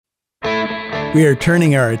We are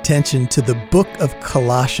turning our attention to the book of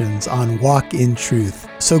Colossians on Walk in Truth.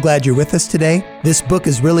 So glad you're with us today. This book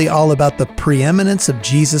is really all about the preeminence of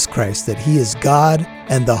Jesus Christ, that he is God,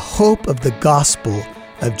 and the hope of the gospel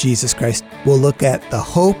of Jesus Christ. We'll look at the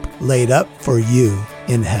hope laid up for you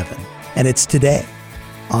in heaven. And it's today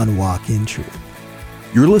on Walk in Truth.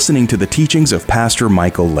 You're listening to the teachings of Pastor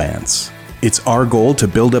Michael Lance. It's our goal to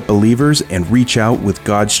build up believers and reach out with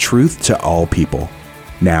God's truth to all people.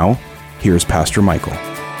 Now, here's Pastor Michael.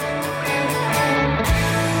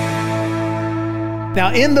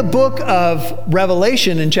 Now, in the book of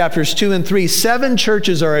Revelation, in chapters 2 and 3, 7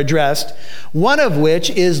 churches are addressed, one of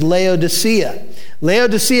which is Laodicea.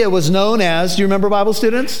 Laodicea was known as, do you remember, Bible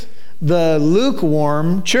students? The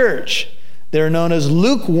lukewarm church. They're known as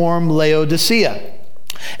lukewarm Laodicea.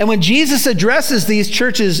 And when Jesus addresses these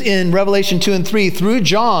churches in Revelation 2 and 3 through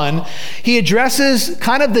John, he addresses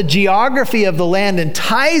kind of the geography of the land and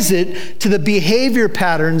ties it to the behavior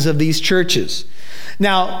patterns of these churches.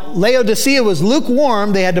 Now, Laodicea was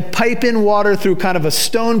lukewarm. They had to pipe in water through kind of a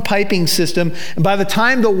stone piping system. And by the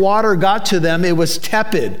time the water got to them, it was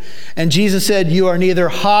tepid. And Jesus said, "You are neither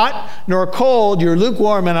hot nor cold. You're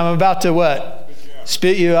lukewarm, and I'm about to what?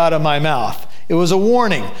 Spit you out of my mouth." It was a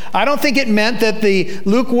warning. I don't think it meant that the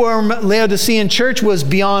lukewarm Laodicean church was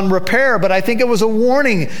beyond repair, but I think it was a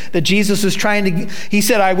warning that Jesus was trying to, he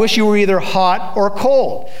said, "I wish you were either hot or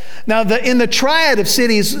cold." Now, in the triad of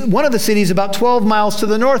cities, one of the cities about 12 miles to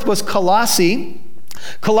the north was Colossae.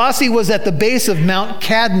 Colossae was at the base of Mount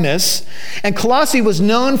Cadmus, and Colossae was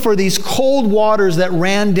known for these cold waters that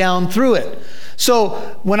ran down through it. So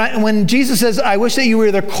when Jesus says, "I wish that you were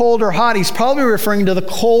either cold or hot," he's probably referring to the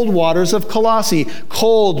cold waters of Colossae,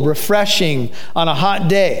 cold, refreshing on a hot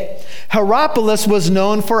day. Hierapolis was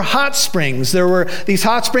known for hot springs. There were these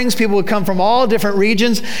hot springs. People would come from all different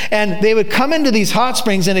regions, and they would come into these hot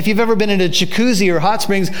springs. And if you've ever been in a jacuzzi or hot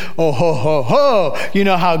springs, oh, ho, ho, ho, you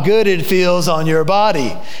know how good it feels on your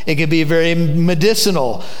body. It can be very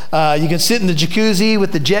medicinal. You can sit in the jacuzzi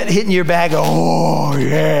with the jet hitting your bag. Oh,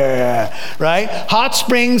 yeah, right? Hot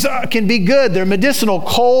springs can be good. They're medicinal.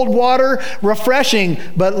 Cold water, refreshing.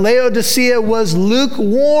 But Laodicea was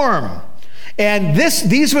lukewarm. And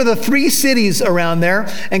these were the 3 cities around there.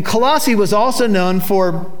 And Colossae was also known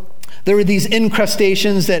for, there were these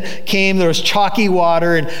incrustations that came. There was chalky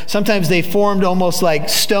water, and sometimes they formed almost like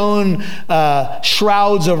stone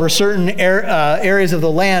shrouds over certain areas of the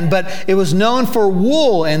land. But it was known for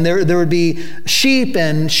wool, and there would be sheep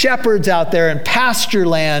and shepherds out there and pasture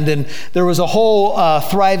land, and there was a whole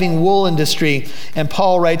thriving wool industry. And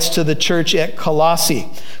Paul writes to the church at Colossae.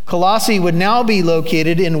 Colossae would now be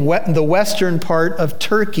located in the western part of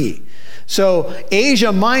Turkey. So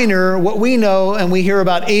Asia Minor, what we know and we hear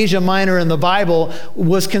about Asia Minor in the Bible,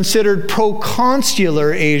 was considered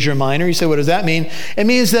proconsular Asia Minor. You say, what does that mean? It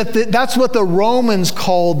means that that's what the Romans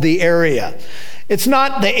called the area. It's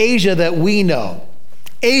not the Asia that we know.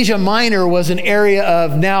 Asia Minor was an area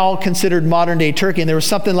of now considered modern-day Turkey. And there was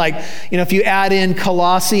something like, if you add in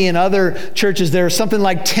Colossae and other churches, there was something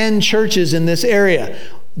like 10 churches in this area.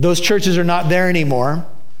 Those churches are not there anymore.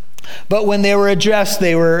 But when they were addressed,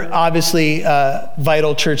 they were obviously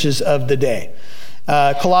vital churches of the day.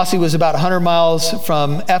 Colossae was about 100 miles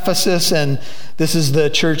from Ephesus, and this is the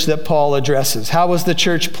church that Paul addresses. How was the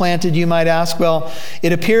church planted, you might ask? Well,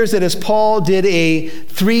 it appears that as Paul did a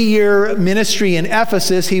 3-year ministry in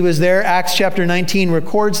Ephesus, he was there. Acts chapter 19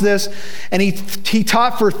 records this, and he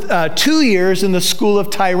taught for 2 years in the school of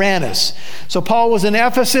Tyrannus. So Paul was in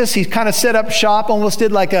Ephesus. He kind of set up shop, almost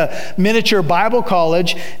did like a miniature Bible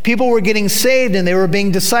college. People were getting saved, and they were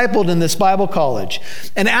being discipled in this Bible college.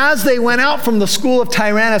 And as they went out from the school of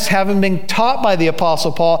Tyrannus, having been taught by the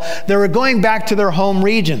Apostle Paul, they were going back to their home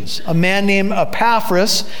regions. A man named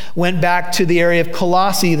Epaphras went back to the area of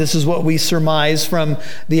Colossae. This is what we surmise from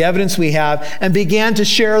the evidence we have, and began to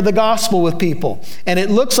share the gospel with people. And it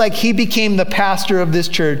looks like he became the pastor of this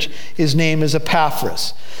church. His name is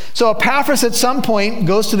Epaphras. So Epaphras at some point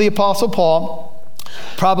goes to the Apostle Paul,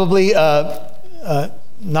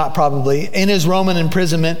 in his Roman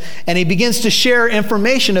imprisonment, and he begins to share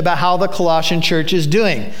information about how the Colossian church is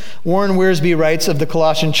doing. Warren Wiersbe writes of the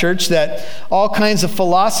Colossian church that all kinds of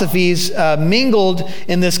philosophies mingled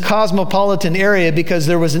in this cosmopolitan area because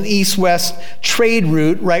there was an east-west trade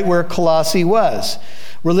route right where Colossae was.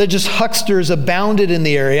 Religious hucksters abounded in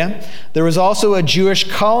the area. There was also a Jewish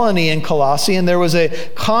colony in Colossae, and there was a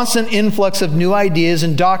constant influx of new ideas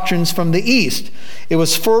and doctrines from the east. It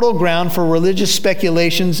was fertile ground for religious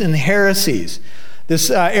speculations and heresies. This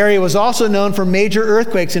area was also known for major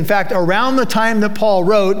earthquakes. In fact, around the time that Paul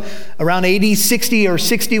wrote, around AD 60 or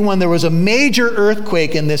 61, there was a major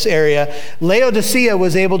earthquake in this area. Laodicea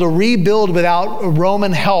was able to rebuild without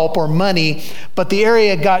Roman help or money, but the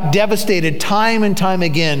area got devastated time and time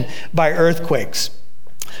again by earthquakes.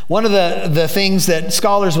 One of the things that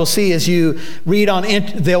scholars will see as you read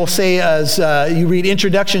they'll say as you read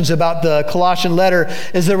introductions about the Colossian letter,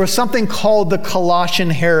 is there was something called the Colossian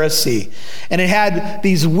heresy. And it had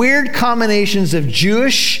these weird combinations of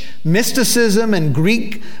Jewish mysticism and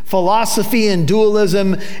Greek philosophy and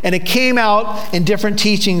dualism, and it came out in different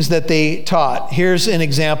teachings that they taught. Here's an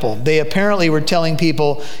example. They apparently were telling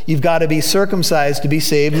people, you've got to be circumcised to be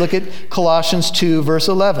saved. Look at Colossians 2, verse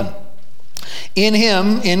 11. In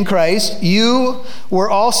him, in Christ, you were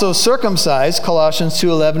also circumcised, Colossians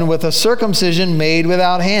 2:11, with a circumcision made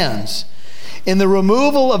without hands, in the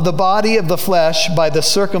removal of the body of the flesh by the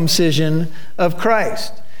circumcision of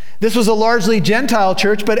Christ. This was a largely Gentile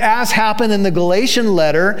church, but as happened in the Galatian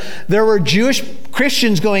letter, there were Jewish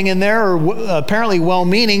Christians going in there, or apparently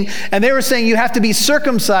well-meaning, and they were saying you have to be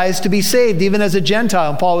circumcised to be saved, even as a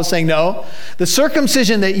Gentile. And Paul was saying, no, the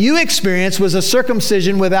circumcision that you experienced was a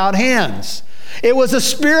circumcision without hands. It was a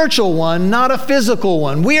spiritual one, not a physical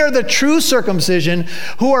one. We are the true circumcision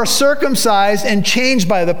who are circumcised and changed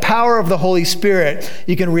by the power of the Holy Spirit.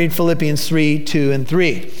 You can read Philippians 3, 2, and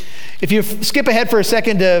 3. If you skip ahead for a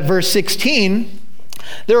second to verse 16,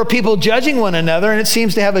 there are people judging one another, and it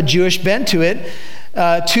seems to have a Jewish bent to it.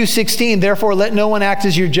 2:16, therefore let no one act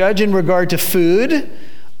as your judge in regard to food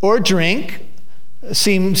or drink.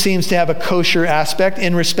 Seems to have a kosher aspect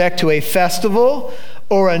in respect to a festival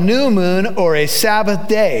or a new moon or a Sabbath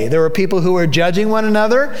day. There were people who were judging one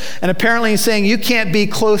another and apparently saying you can't be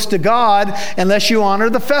close to God unless you honor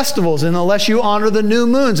the festivals and unless you honor the new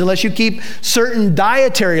moons, unless you keep certain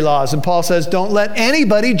dietary laws. And Paul says, don't let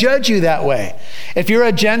anybody judge you that way. If you're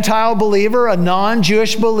a Gentile believer, a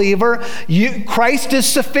non-Jewish believer, Christ is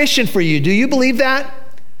sufficient for you. Do you believe that?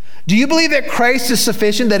 Do you believe that Christ is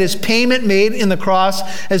sufficient, that his payment made in the cross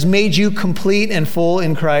has made you complete and full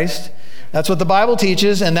in Christ? That's what the Bible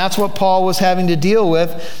teaches, and that's what Paul was having to deal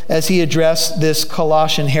with as he addressed this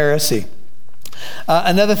Colossian heresy.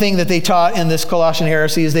 Another thing that they taught in this Colossian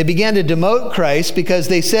heresy is they began to demote Christ because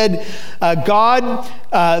they said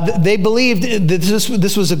they believed that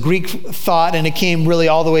this was a Greek thought, and it came really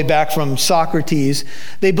all the way back from Socrates.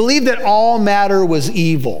 They believed that all matter was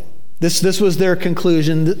evil. This was their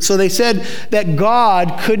conclusion. So they said that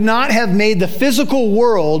God could not have made the physical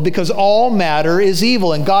world because all matter is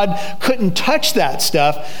evil, and God couldn't touch that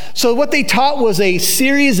stuff. So what they taught was a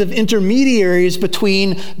series of intermediaries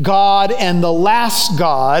between God and the last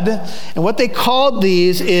God, and what they called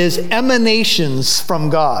these is emanations from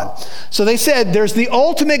God. So they said there's the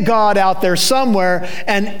ultimate God out there somewhere,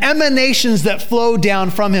 and emanations that flow down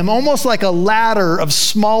from him, almost like a ladder of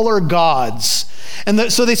smaller gods.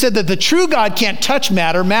 And so they said that the true God can't touch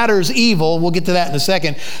matter. Matter is evil. We'll get to that in a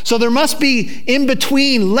second. So there must be in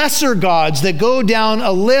between lesser gods that go down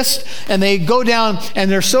a list, and they go down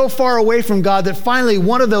and they're so far away from God that finally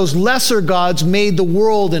one of those lesser gods made the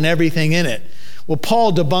world and everything in it. Well,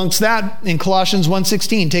 Paul debunks that in Colossians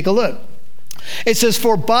 1:16. Take a look. It says,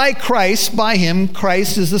 for by Christ, by him,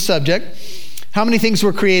 Christ is the subject. How many things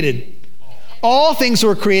were created? All things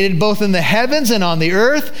were created, both in the heavens and on the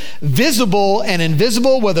earth, visible and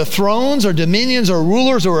invisible, whether thrones or dominions or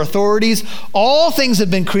rulers or authorities. All things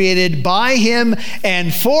have been created by him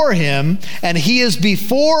and for him, and he is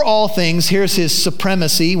before all things. Here's his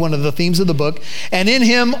supremacy, one of the themes of the book. And in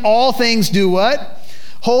him all things do what?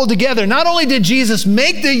 Hold together. Not only did Jesus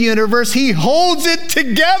make the universe, he holds it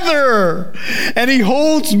together. And he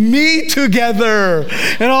holds me together.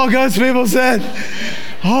 And all God's people said,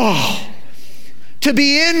 oh. To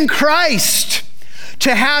be in Christ,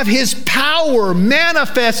 to have his power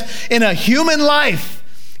manifest in a human life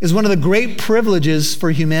is one of the great privileges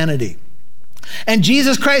for humanity. And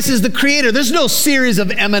Jesus Christ is the creator. There's no series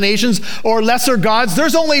of emanations or lesser gods.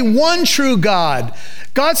 There's only one true God.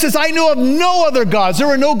 God says, I know of no other gods. There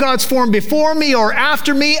were no gods formed before me or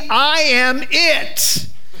after me. I am it.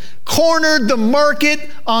 Cornered the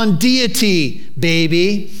market on deity,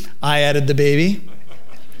 baby. I added the baby.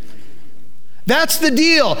 That's the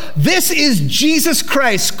deal. This is Jesus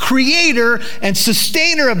Christ, creator and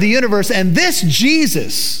sustainer of the universe. And this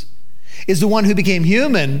Jesus is the one who became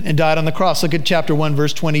human and died on the cross. Look at chapter 1,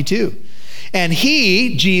 verse 22. And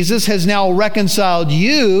he, Jesus, has now reconciled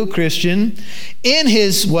you, Christian, in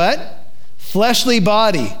his what? Fleshly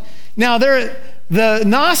body. Now, The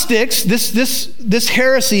Gnostics, this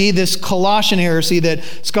heresy, this Colossian heresy that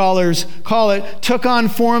scholars call it, took on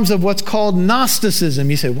forms of what's called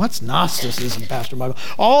Gnosticism. You say, what's Gnosticism, Pastor Michael?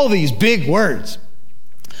 All these big words.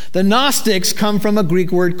 The Gnostics come from a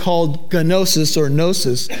Greek word called gnosis or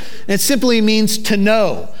gnosis. And it simply means to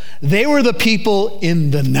know. They were the people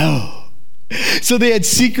in the know. So they had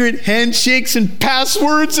secret handshakes and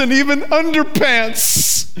passwords and even underpants.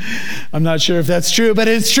 I'm not sure if that's true, but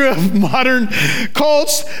it's true of modern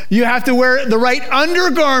cults. You have to wear the right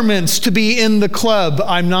undergarments to be in the club.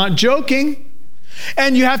 I'm not joking.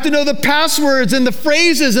 And you have to know the passwords and the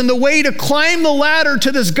phrases and the way to climb the ladder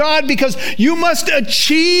to this God, because you must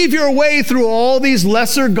achieve your way through all these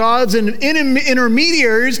lesser gods and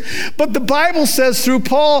intermediaries. But the Bible says through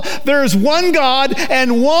Paul, there's one God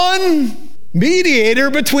and one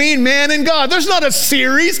mediator between man and God. There's not a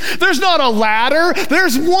series. There's not a ladder.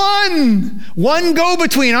 There's one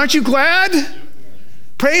go-between. Aren't you glad?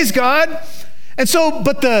 Praise God. And so,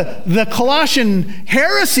 but the Colossian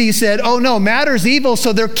heresy said, oh no, matter's evil,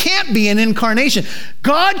 so there can't be an incarnation.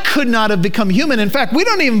 God could not have become human. In fact, we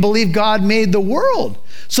don't even believe God made the world.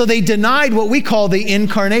 So they denied what we call the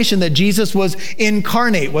incarnation, that Jesus was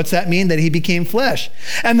incarnate. What's that mean? That he became flesh.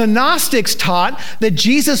 And the Gnostics taught that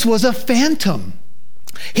Jesus was a phantom.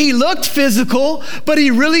 He looked physical, but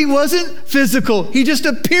he really wasn't physical. He just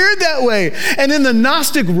appeared that way. And in the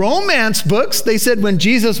Gnostic romance books, they said when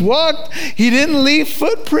Jesus walked, he didn't leave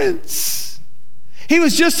footprints. He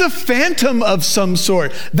was just a phantom of some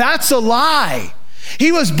sort. That's a lie.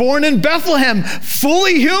 He was born in Bethlehem,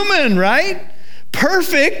 fully human, right?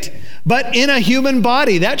 Perfect, but in a human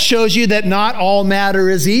body. That shows you that not all matter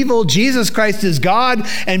is evil. Jesus Christ is God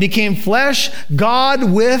and became flesh,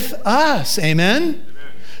 God with us. Amen?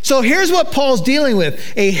 So here's what Paul's dealing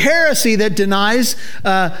with. A heresy that denies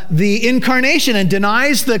the incarnation and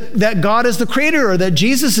denies that God is the creator or that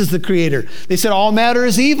Jesus is the creator. They said all matter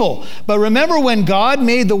is evil. But remember when God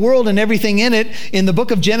made the world and everything in it, in the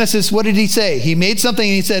book of Genesis, what did he say? He made something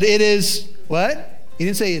and he said, it is what? He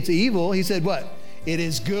didn't say it's evil. He said what? It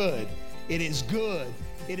is good. It is good.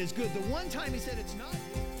 It is good. The one time he said it's not.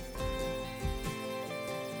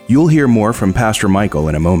 You'll hear more from Pastor Michael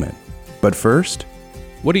in a moment. But first,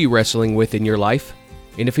 what are you wrestling with in your life?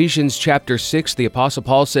 In Ephesians chapter 6, the Apostle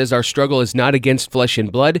Paul says our struggle is not against flesh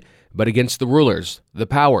and blood, but against the rulers, the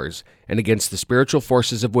powers, and against the spiritual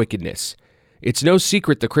forces of wickedness. It's no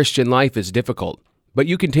secret the Christian life is difficult, but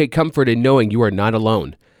you can take comfort in knowing you are not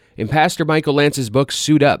alone. In Pastor Michael Lance's book,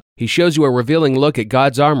 Suit Up, he shows you a revealing look at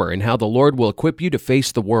God's armor and how the Lord will equip you to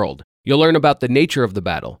face the world. You'll learn about the nature of the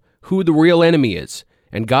battle, who the real enemy is,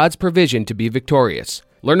 and God's provision to be victorious.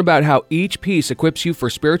 Learn about how each piece equips you for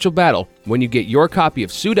spiritual battle when you get your copy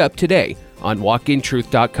of Suit Up today on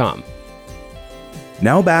walkintruth.com.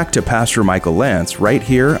 Now back to Pastor Michael Lance right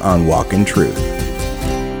here on Walk in Truth.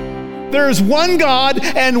 There's one God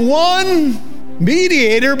and one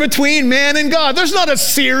mediator between man and God. There's not a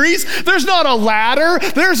series. There's not a ladder.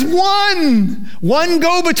 There's one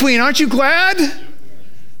go-between. Aren't you glad?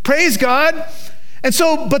 Praise God. And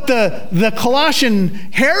so, but the Colossian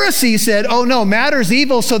heresy said, oh no, matter's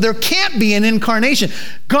evil, so there can't be an incarnation.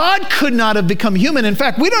 God could not have become human. In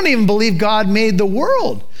fact, we don't even believe God made the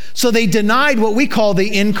world. So they denied what we call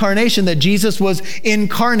the incarnation, that Jesus was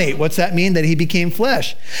incarnate. What's that mean? That he became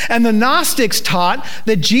flesh. And the Gnostics taught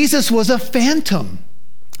that Jesus was a phantom.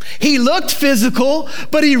 He looked physical,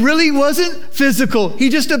 but he really wasn't physical. He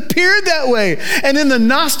just appeared that way. And in the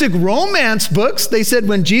Gnostic romance books, they said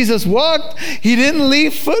when Jesus walked, he didn't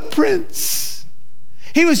leave footprints.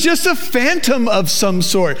 He was just a phantom of some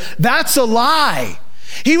sort. That's a lie.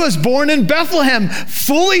 He was born in Bethlehem,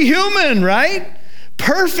 fully human, right?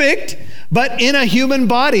 Perfect, but in a human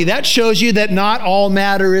body. That shows you that not all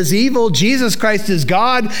matter is evil. Jesus Christ is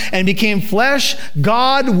God and became flesh,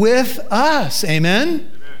 God with us. Amen?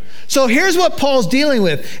 So here's what Paul's dealing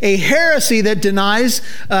with. A heresy that denies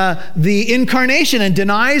the incarnation and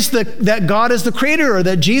denies that God is the creator or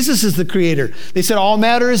that Jesus is the creator. They said all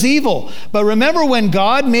matter is evil. But remember when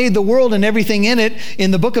God made the world and everything in it,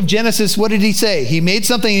 in the book of Genesis, what did he say? He made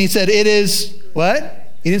something and he said, it is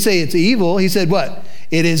what? He didn't say it's evil. He said what?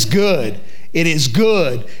 It is good. It is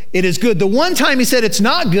good. It is good. The one time he said it's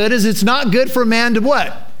not good is it's not good for man to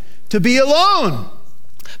what? To be alone.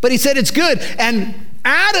 But he said it's good. And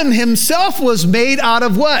Adam himself was made out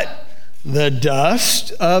of what? The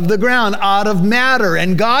dust of the ground, out of matter.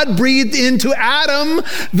 And God breathed into Adam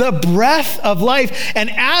the breath of life. And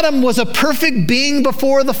Adam was a perfect being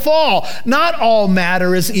before the fall. Not all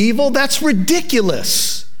matter is evil. That's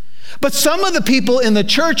ridiculous. But some of the people in the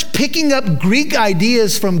church picking up Greek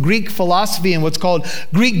ideas from Greek philosophy and what's called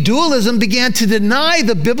Greek dualism began to deny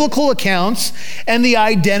the biblical accounts and the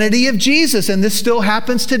identity of Jesus. And this still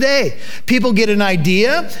happens today. People get an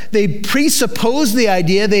idea, they presuppose the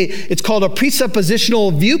idea, it's called a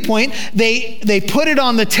presuppositional viewpoint. They put it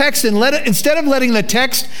on the text and instead of letting the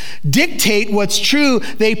text dictate what's true,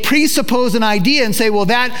 they presuppose an idea and say, well,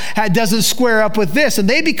 that doesn't square up with this. And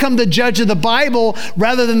they become the judge of the Bible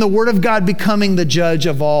rather than the Word of God becoming the judge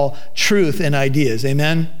of all truth and ideas.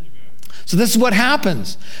 Amen? So this is what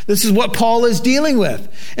happens. This is what Paul is dealing with.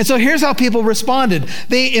 And so here's how people responded.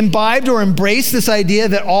 They imbibed or embraced this idea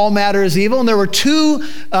that all matter is evil. And there were two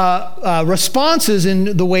responses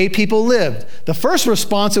in the way people lived. The first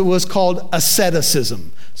response was called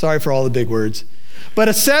asceticism. Sorry for all the big words. But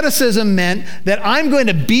asceticism meant that I'm going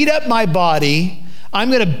to beat up my body. I'm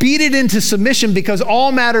going to beat it into submission because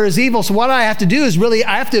all matter is evil. So what I have to do is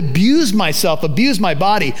I have to abuse myself, abuse my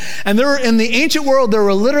body. And in the ancient world, there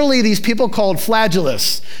were literally these people called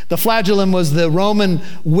flagellists. The flagellum was the Roman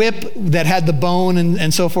whip that had the bone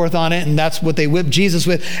and so forth on it. And that's what they whipped Jesus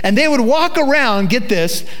with. And they would walk around, get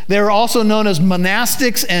this, they were also known as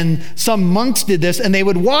monastics, and some monks did this. And they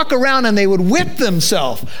would walk around and they would whip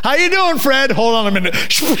themselves. How you doing, Fred? Hold on a minute.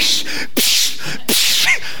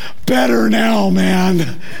 Better now,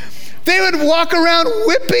 man. They would walk around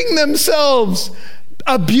whipping themselves,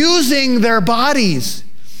 abusing their bodies.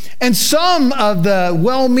 And some of the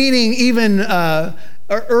well-meaning, even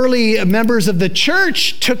early members of the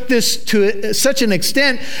church took this to such an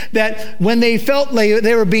extent that when they felt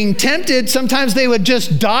they were being tempted, sometimes they would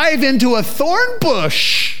just dive into a thorn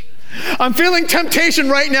bush. I'm feeling temptation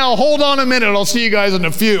right now. Hold on a minute. I'll see you guys in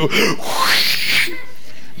a few.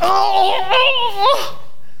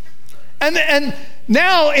 And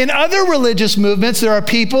now in other religious movements, there are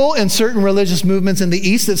people in certain religious movements in the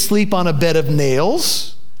East that sleep on a bed of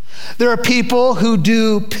nails. There are people who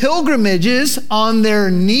do pilgrimages on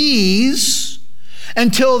their knees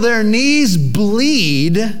until their knees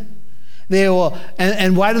bleed. They will,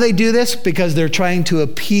 and why do they do this? Because they're trying to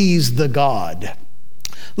appease the God.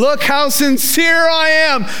 Look how sincere I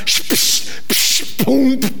am.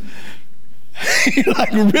 Boom. You're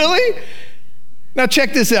like, really? Now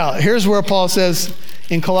check this out. Here's where Paul says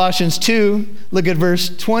in Colossians 2, look at verse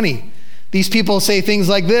 20. These people say things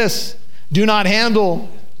like this. Do not handle,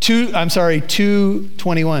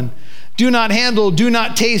 2:21. Do not handle, do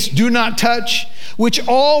not taste, do not touch, which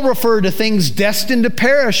all refer to things destined to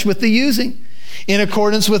perish with the using, in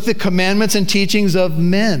accordance with the commandments and teachings of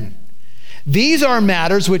men. These are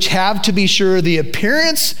matters which have, to be sure, the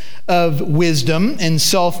appearance of wisdom and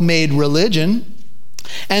self-made religion,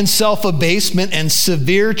 and self-abasement and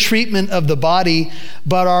severe treatment of the body,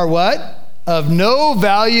 but are what? Of no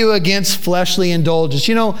value against fleshly indulgence.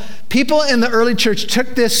 You know, people in the early church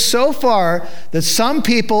took this so far that some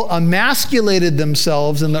people emasculated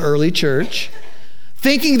themselves in the early church,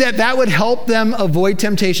 thinking that would help them avoid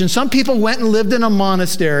temptation. Some people went and lived in a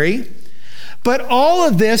monastery, but all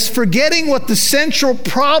of this forgetting what the central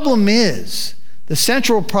problem is. The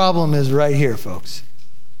central problem is right here, folks.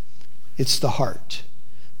 It's the heart.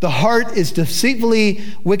 The heart is deceitfully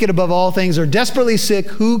wicked above all things, or desperately sick.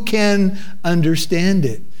 Who can understand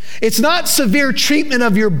it? It's not severe treatment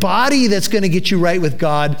of your body that's going to get you right with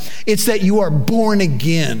God. It's that you are born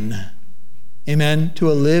again. Amen. To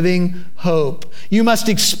a living hope. You must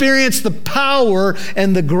experience the power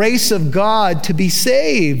and the grace of God to be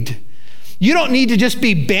saved. You don't need to just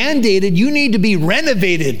be band-aided. You need to be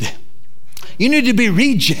renovated. You need to be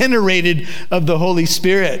regenerated of the Holy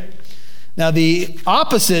Spirit. Now, the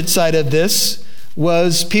opposite side of this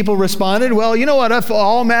was people responded, well, you know what? If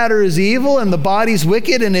all matter is evil and the body's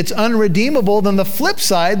wicked and it's unredeemable, then the flip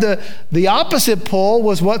side, the opposite pole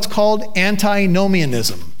was what's called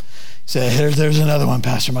antinomianism. So there's another one,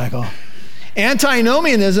 Pastor Michael.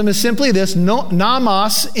 Antinomianism is simply this.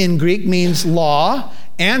 Nomos in Greek means law.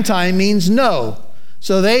 Anti means no.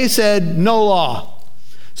 So they said no law.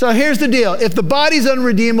 So here's the deal. If the body's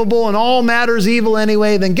unredeemable and all matter's evil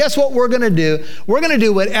anyway, then guess what we're going to do? We're going to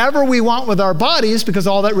do whatever we want with our bodies because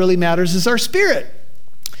all that really matters is our spirit.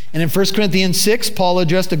 And in 1 Corinthians 6, Paul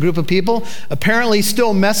addressed a group of people apparently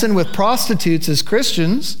still messing with prostitutes as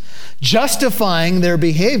Christians, justifying their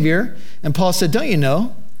behavior. And Paul said, don't you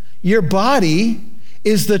know, your body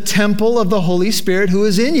is the temple of the Holy Spirit who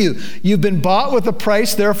is in you. You've been bought with a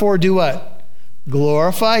price, therefore do what?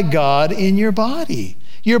 Glorify God in your body.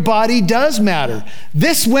 Your body does matter.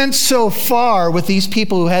 This went so far with these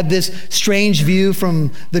people who had this strange view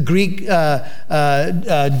from the Greek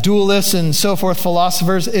dualists and so forth,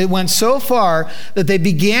 philosophers. It went so far that they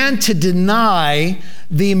began to deny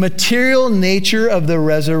the material nature of the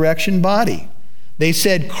resurrection body. They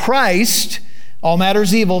said Christ, all matter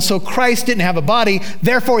is evil, so Christ didn't have a body,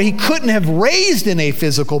 therefore he couldn't have raised in a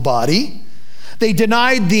physical body. They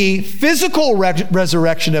denied the physical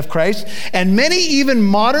resurrection of Christ, and many even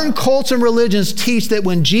modern cults and religions teach that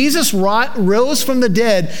when Jesus rose from the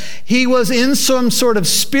dead, he was in some sort of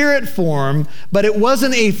spirit form, but it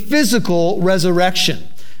wasn't a physical resurrection.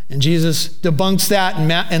 And Jesus debunks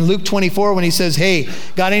that in Luke 24 when he says, hey,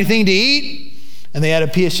 got anything to eat? And they had a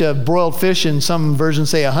piece of broiled fish, and some versions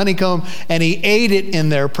say a honeycomb, and he ate it in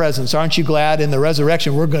their presence. Aren't you glad in the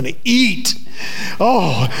resurrection we're going to eat?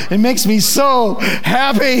 Oh, it makes me so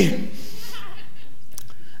happy.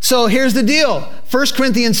 So here's the deal. 1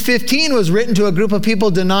 Corinthians 15 was written to a group of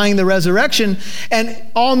people denying the resurrection, and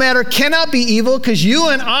all matter cannot be evil because you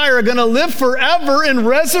and I are going to live forever in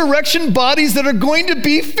resurrection bodies that are going to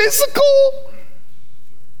be physical.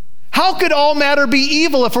 How could all matter be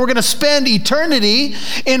evil if we're going to spend eternity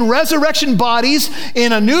in resurrection bodies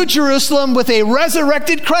in a new Jerusalem with a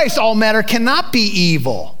resurrected Christ? All matter cannot be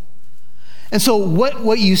evil. And so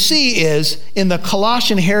what you see is in the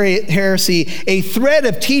Colossian heresy, a thread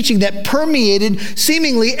of teaching that permeated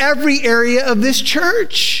seemingly every area of this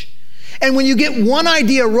church. And when you get one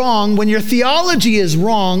idea wrong, when your theology is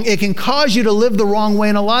wrong, it can cause you to live the wrong way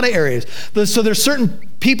in a lot of areas. So there's certain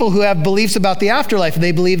people who have beliefs about the afterlife, and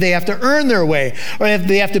they believe they have to earn their way, or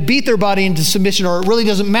they have to beat their body into submission, or it really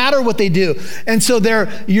doesn't matter what they do. And so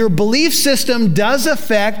your belief system does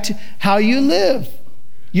affect how you live.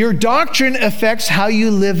 Your doctrine affects how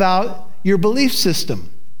you live out your belief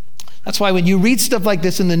system. That's why when you read stuff like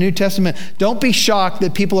this in the New Testament, don't be shocked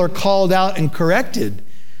that people are called out and corrected.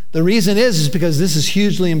 The reason is because this is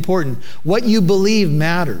hugely important. What you believe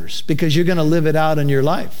matters because you're going to live it out in your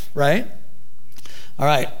life, right? All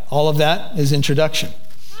right, all of that is introduction.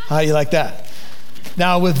 How do you like that?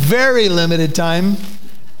 Now, with very limited time,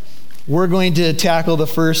 we're going to tackle the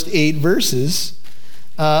first 8 verses.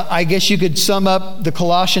 I guess you could sum up the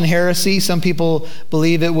Colossian heresy. Some people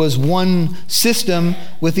believe it was one system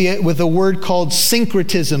with a word called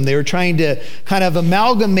syncretism. They were trying to kind of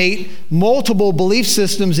amalgamate multiple belief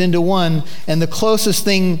systems into one, and the closest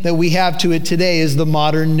thing that we have to it today is the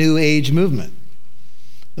modern New Age movement.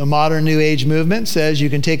 The modern New Age movement says you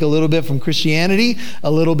can take a little bit from Christianity, a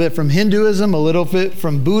little bit from Hinduism, a little bit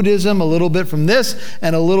from Buddhism, a little bit from this,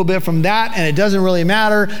 and a little bit from that, and it doesn't really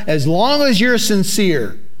matter as long as you're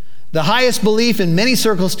sincere. The highest belief in many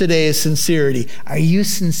circles today is sincerity. Are you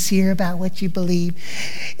sincere about what you believe?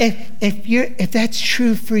 If that's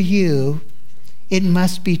true for you, it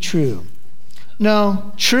must be true.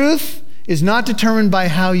 No, truth is not determined by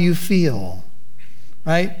how you feel,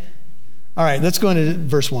 right? All right, let's go into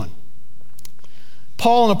verse 1.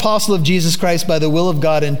 Paul, an apostle of Jesus Christ by the will of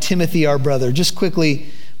God, and Timothy, our brother. Just quickly,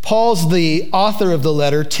 Paul's the author of the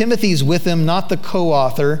letter. Timothy's with him, not the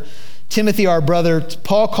co-author. Timothy, our brother.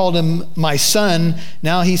 Paul called him my son.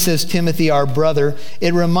 Now he says Timothy, our brother.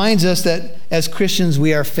 It reminds us that as Christians,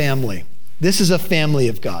 we are family. This is a family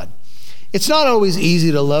of God. It's not always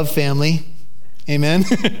easy to love family. Amen.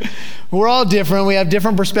 We're all different. We have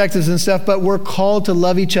different perspectives and stuff, but we're called to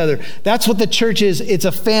love each other. That's what the church is. It's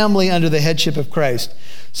a family under the headship of Christ.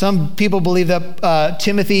 Some people believe that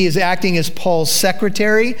Timothy is acting as Paul's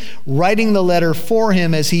secretary, writing the letter for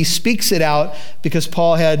him as he speaks it out because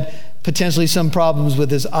Paul had potentially some problems with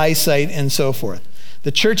his eyesight and so forth.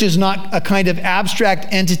 The church is not a kind of abstract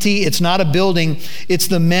entity. It's not a building. It's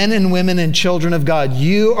the men and women and children of God.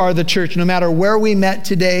 You are the church. No matter where we met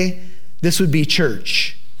today, this would be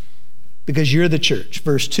church because you're the church.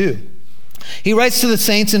 Verse 2. He writes to the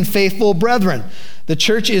saints and faithful brethren. The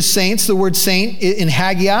church is saints. The word saint in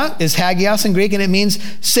hagia is hagios in Greek, and it means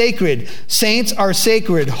sacred. Saints are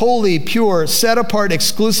sacred, holy, pure, set apart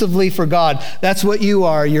exclusively for God. That's what you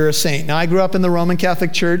are. You're a saint. Now, I grew up in the Roman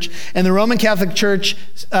Catholic Church, and the Roman Catholic Church,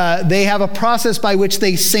 they have a process by which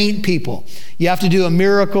they saint people. You have to do a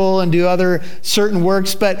miracle and do other certain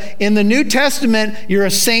works, but in the New Testament, you're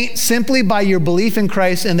a saint simply by your belief in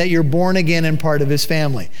Christ and that you're born again and part of his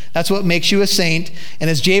family. That's what makes you a saint. And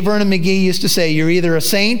as J. Vernon McGee used to say, you're either a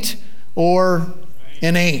saint or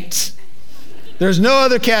an ain't. There's no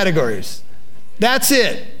other categories. That's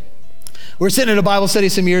it. We're sitting at a Bible study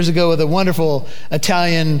some years ago with a wonderful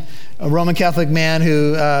Italian Roman Catholic man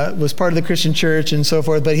who was part of the Christian church and so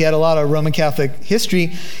forth, but he had a lot of Roman Catholic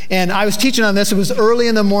history. And I was teaching on this. It was early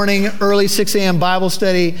in the morning, early 6 a.m. Bible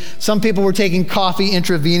study. Some people were taking coffee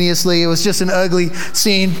intravenously. It was just an ugly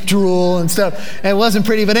scene, drool and stuff. And it wasn't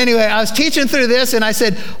pretty. But anyway, I was teaching through this, and I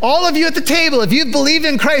said, all of you at the table, if you believe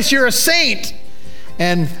in Christ, you're a saint.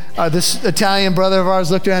 And this Italian brother of ours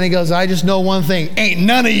looked around and he goes, I just know one thing, ain't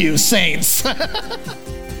none of you saints.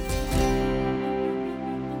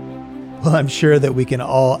 Well, I'm sure that we can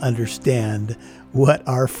all understand what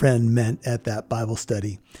our friend meant at that Bible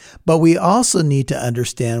study. But we also need to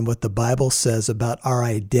understand what the Bible says about our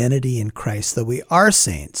identity in Christ, that we are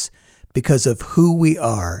saints because of who we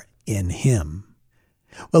are in Him.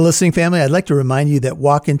 Well, listening family, I'd like to remind you that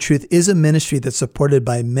Walk in Truth is a ministry that's supported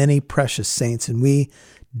by many precious saints, and we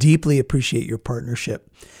deeply appreciate your partnership.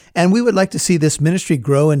 And we would like to see this ministry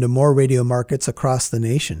grow into more radio markets across the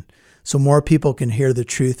nation so more people can hear the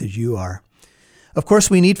truth as you are. Of course,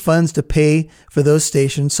 we need funds to pay for those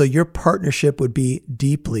stations, so your partnership would be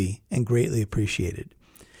deeply and greatly appreciated.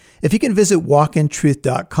 If you can visit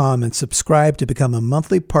walkintruth.com and subscribe to become a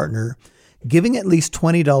monthly partner, giving at least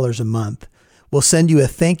 $20 a month, we'll send you a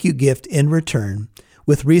thank you gift in return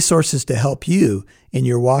with resources to help you in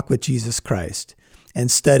your walk with Jesus Christ and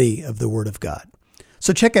study of the Word of God.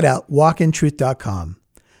 So check it out, walkintruth.com.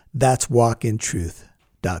 That's walkintruth.com.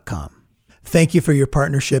 Thank you for your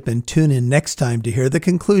partnership, and tune in next time to hear the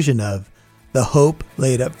conclusion of The Hope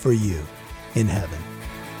Laid Up for You in Heaven.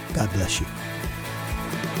 God bless you.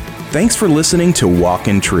 Thanks for listening to Walk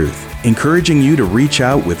in Truth, encouraging you to reach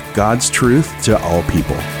out with God's truth to all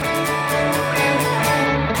people.